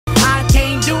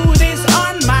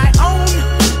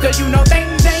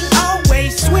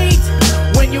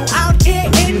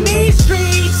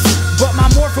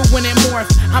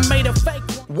I made a fake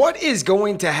one. What is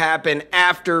going to happen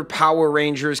after Power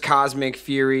Rangers Cosmic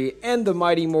Fury and the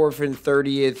Mighty Morphin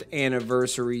 30th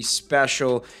anniversary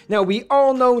special? Now, we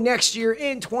all know next year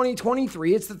in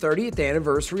 2023, it's the 30th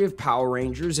anniversary of Power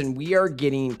Rangers, and we are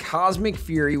getting Cosmic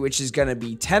Fury, which is going to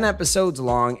be 10 episodes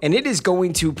long, and it is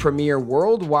going to premiere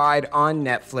worldwide on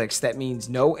Netflix. That means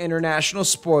no international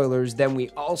spoilers. Then we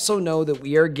also know that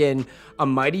we are getting a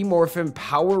Mighty Morphin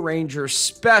Power Rangers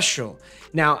special.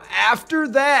 Now, after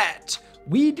that,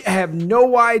 we have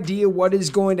no idea what is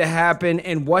going to happen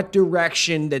and what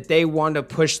direction that they want to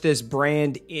push this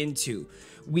brand into.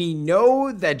 We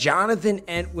know that Jonathan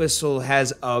Entwistle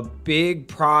has a big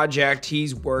project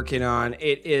he's working on.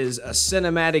 It is a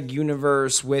cinematic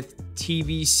universe with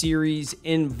TV series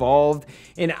involved,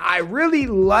 and I really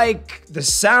like the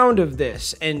sound of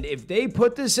this. And if they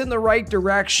put this in the right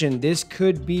direction, this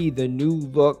could be the new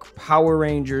look Power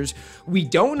Rangers. We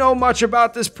don't know much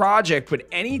about this project, but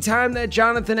anytime that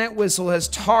Jonathan Entwistle has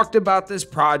talked about this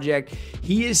project,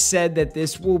 he has said that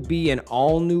this will be an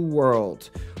all-new world.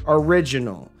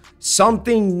 Original,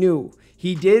 something new.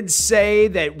 He did say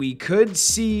that we could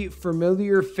see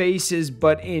familiar faces,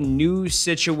 but in new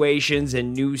situations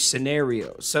and new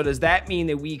scenarios. So does that mean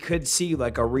that we could see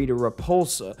like a Rita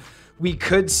Repulsa? We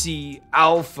could see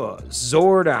Alpha,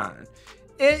 Zordon.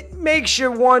 It makes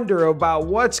you wonder about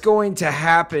what's going to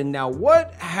happen. Now,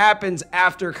 what happens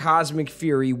after Cosmic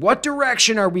Fury? What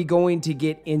direction are we going to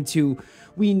get into?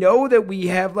 We know that we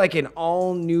have like an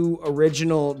all-new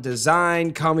original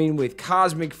design coming with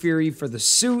Cosmic Fury for the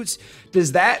suits.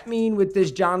 Does that mean with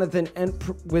this Jonathan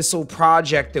Entwistle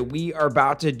project that we are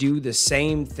about to do the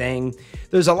same thing?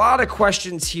 There's a lot of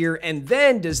questions here. And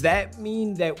then does that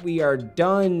mean that we are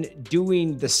done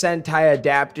doing the Sentai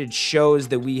adapted shows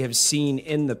that we have seen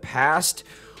in the past?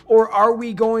 Or are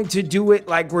we going to do it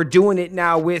like we're doing it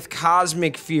now with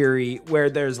Cosmic Fury, where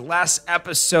there's less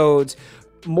episodes,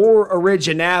 more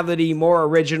originality, more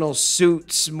original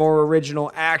suits, more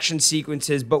original action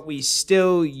sequences, but we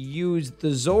still use the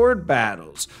Zord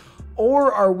battles?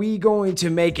 Or are we going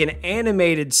to make an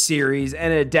animated series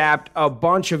and adapt a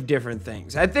bunch of different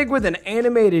things? I think with an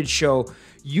animated show,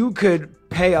 you could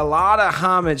pay a lot of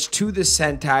homage to the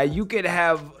Sentai. You could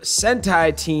have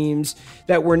Sentai teams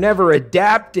that were never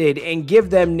adapted and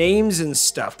give them names and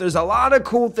stuff. There's a lot of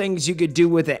cool things you could do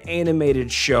with an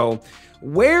animated show.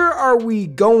 Where are we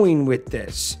going with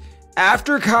this?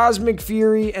 After Cosmic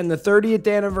Fury and the 30th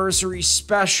anniversary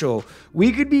special,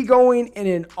 we could be going in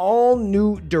an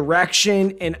all-new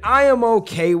direction, and I am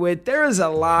okay with. There is a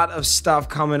lot of stuff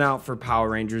coming out for Power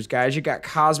Rangers, guys. You got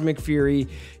Cosmic Fury,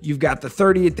 you've got the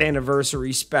 30th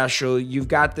anniversary special, you've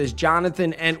got this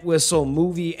Jonathan Entwistle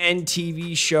movie and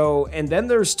TV show, and then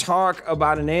there's talk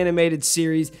about an animated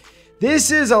series.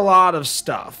 This is a lot of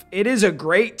stuff. It is a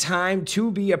great time to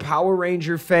be a Power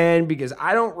Ranger fan because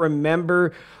I don't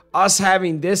remember us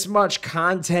having this much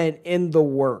content in the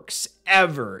works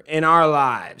ever in our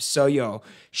lives. So, yo,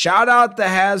 shout out the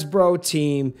Hasbro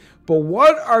team. But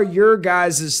what are your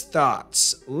guys'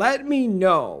 thoughts? Let me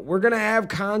know. We're going to have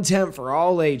content for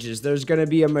all ages. There's going to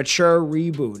be a mature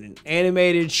reboot, an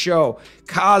animated show,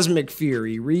 Cosmic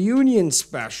Fury, reunion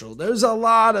special. There's a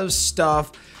lot of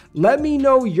stuff. Let me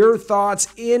know your thoughts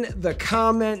in the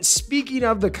comments. Speaking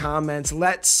of the comments,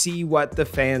 let's see what the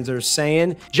fans are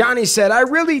saying. Johnny said, I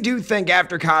really do think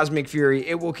after Cosmic Fury,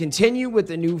 it will continue with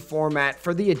the new format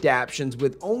for the adaptions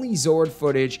with only Zord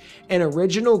footage and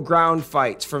original ground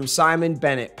fights from Simon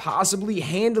Bennett, possibly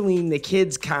handling the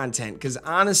kids' content. Because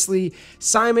honestly,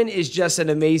 Simon is just an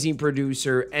amazing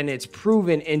producer, and it's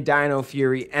proven in Dino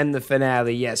Fury and the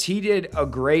finale. Yes, he did a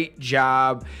great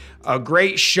job. A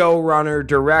great showrunner,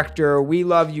 director. We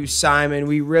love you, Simon.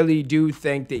 We really do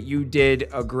think that you did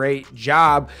a great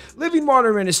job. Living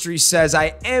Water Ministries says,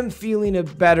 I am feeling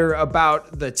better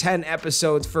about the 10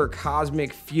 episodes for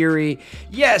Cosmic Fury.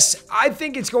 Yes, I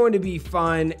think it's going to be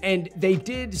fun. And they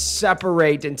did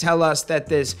separate and tell us that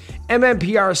this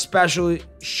MMPR special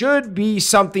should be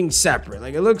something separate.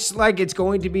 Like, it looks like it's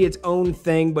going to be its own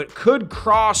thing, but could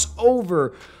cross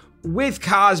over with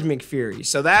Cosmic Fury.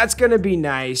 So that's going to be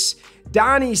nice.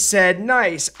 Donnie said,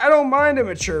 nice. I don't mind a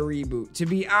mature reboot, to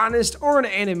be honest, or an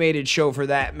animated show for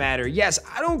that matter. Yes,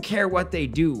 I don't care what they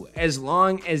do as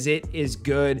long as it is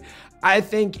good. I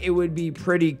think it would be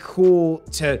pretty cool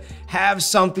to have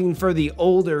something for the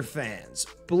older fans.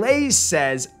 Blaze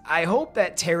says, I hope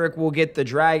that Tarek will get the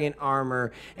dragon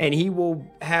armor and he will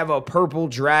have a purple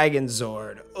dragon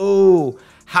Zord. Oh,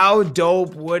 How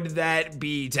dope would that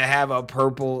be to have a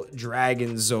purple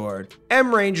Dragon Zord?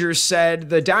 M Ranger said,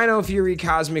 the Dino Fury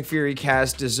Cosmic Fury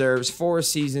cast deserves 4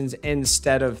 seasons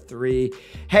instead of 3.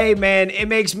 Hey man, it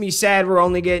makes me sad we're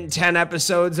only getting 10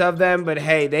 episodes of them, but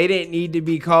hey, they didn't need to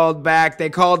be called back. They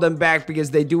called them back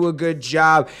because they do a good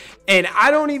job. And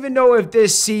I don't even know if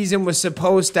this season was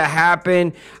supposed to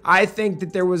happen. I think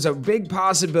that there was a big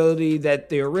possibility that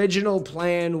the original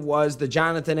plan was the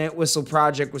Jonathan Entwistle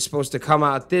project was supposed to come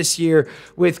out this year.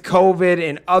 With COVID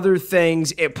and other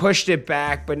things, it pushed it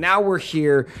back, but now we're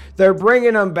here. They're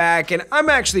bringing them back, and I'm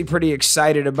actually pretty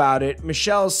excited about it.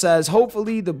 Michelle says,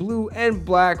 hopefully the Blue and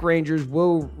Black Rangers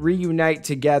will reunite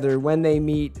together when they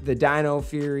meet the Dino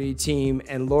Fury team,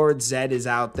 and Lord Zed is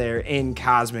out there in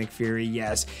Cosmic Fury.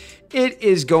 Yes, it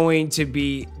is going to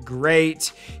be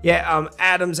great. Yeah,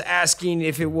 Adam's asking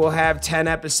if it will have 10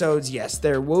 episodes. Yes,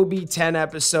 there will be 10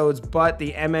 episodes, but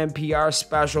the MMPR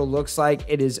special looks like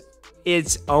it is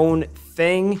its own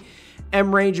thing.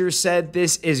 M Ranger said,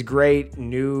 this is great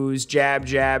news. Jab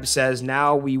Jab says,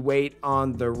 now we wait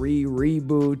on the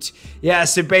reboot.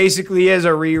 Yes, it basically is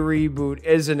a reboot,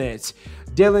 isn't it?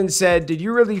 Dylan said, did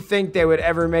you really think they would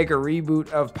ever make a reboot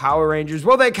of Power Rangers?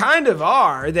 Well, they kind of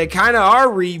are. They kind of are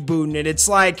rebooting it. It's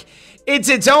like, it's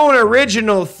its own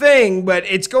original thing, but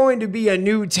it's going to be a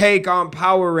new take on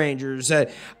Power Rangers.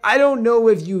 I don't know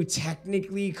if you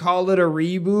technically call it a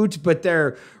reboot, but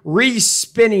they're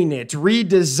respinning it,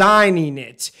 redesigning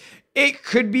it. It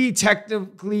could be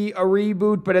technically a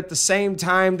reboot, but at the same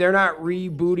time, they're not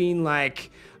rebooting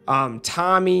like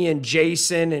Tommy and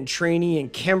Jason and Trini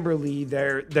and Kimberly.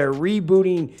 They're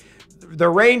rebooting the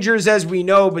Rangers as we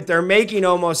know, but they're making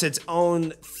almost its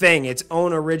own thing, its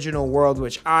own original world,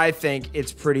 which I think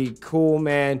it's pretty cool,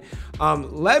 man.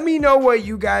 Let me know what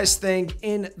you guys think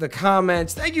in the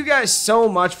comments. Thank you guys so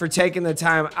much for taking the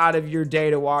time out of your day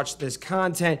to watch this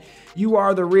content. You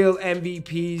are the real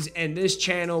MVPs, and this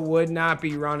channel would not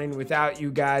be running without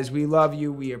you guys. We love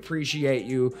you. We appreciate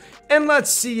you. And let's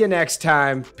see you next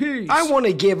time. Peace. I want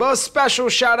to give a special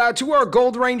shout out to our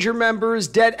Gold Ranger members,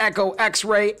 Dead Echo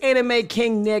X-Ray, Anime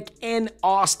King Nick, and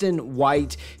Austin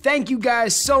White. Thank you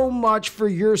guys so much for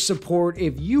your support.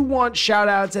 If you want shout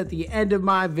outs at the end of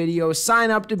my video,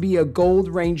 sign up to be a Gold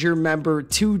Ranger member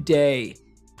today.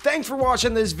 Thanks for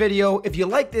watching this video. If you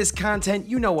like this content,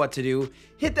 you know what to do.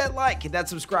 Hit that like, hit that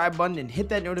subscribe button, and hit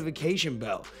that notification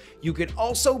bell. You can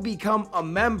also become a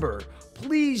member.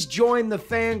 Please join the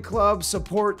fan club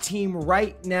support team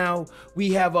right now.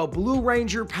 We have a Blue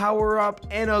Ranger power-up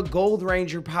and a Gold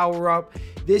Ranger power-up.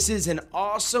 This is an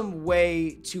awesome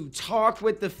way to talk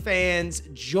with the fans.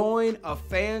 Join a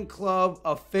fan club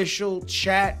official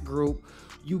chat group.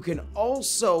 You can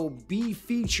also be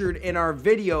featured in our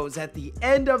videos. At the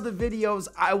end of the videos,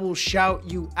 I will shout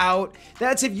you out.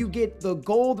 That's if you get the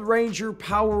Gold Ranger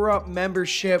Power-Up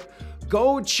membership.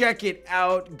 Go check it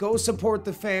out. Go support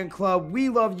the fan club. We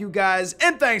love you guys,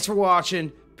 and thanks for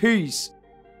watching. Peace.